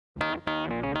This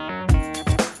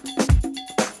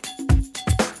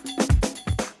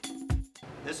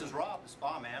is Rob, the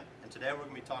Spa Man, and today we're going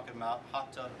to be talking about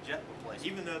hot tub jet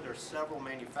replacement. Even though there are several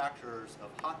manufacturers of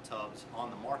hot tubs on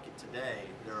the market today,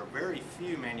 there are very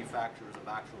few manufacturers of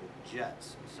actual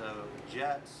jets. So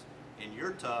jets in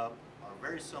your tub are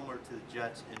very similar to the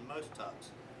jets in most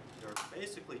tubs. There are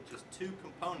basically just two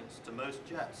components to most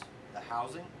jets, the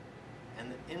housing and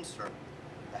the insert.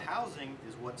 The housing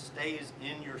is what stays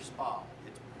in your spa.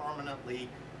 It's permanently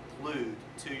glued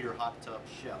to your hot tub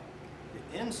shell.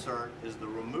 The insert is the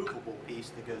removable piece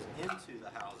that goes into the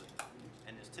housing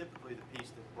and is typically the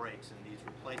piece that breaks and needs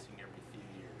replacing every few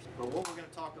years. But what we're going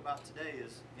to talk about today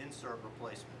is insert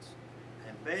replacements.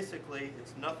 And basically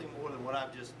it's nothing more than what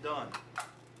I've just done.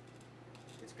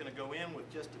 It's going to go in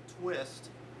with just a twist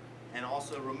and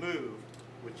also removed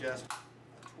with just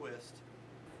a twist.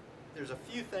 There's a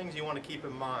few things you want to keep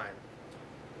in mind.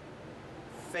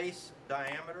 Face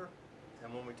diameter.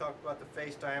 And when we talk about the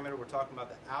face diameter, we're talking about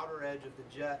the outer edge of the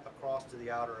jet across to the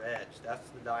outer edge. That's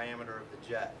the diameter of the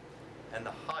jet. And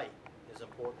the height is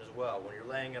important as well. When you're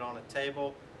laying it on a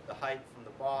table, the height from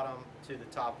the bottom to the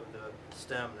top of the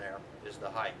stem there is the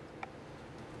height.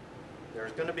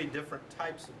 There's going to be different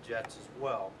types of jets as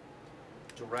well.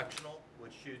 Directional,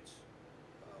 which shoots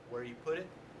where you put it.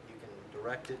 You can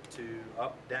direct it to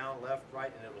up, down, left,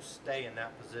 right, and it will stay in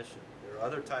that position. There are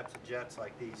other types of jets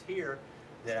like these here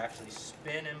that actually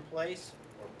spin in place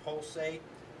or pulsate.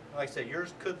 Like I said,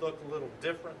 yours could look a little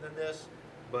different than this,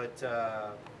 but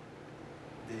the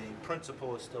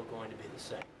principle is still going to be the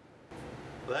same.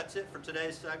 Well, that's it for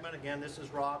today's segment. Again, this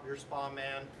is Rob, your Spa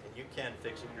Man, and you can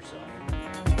fix it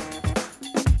yourself.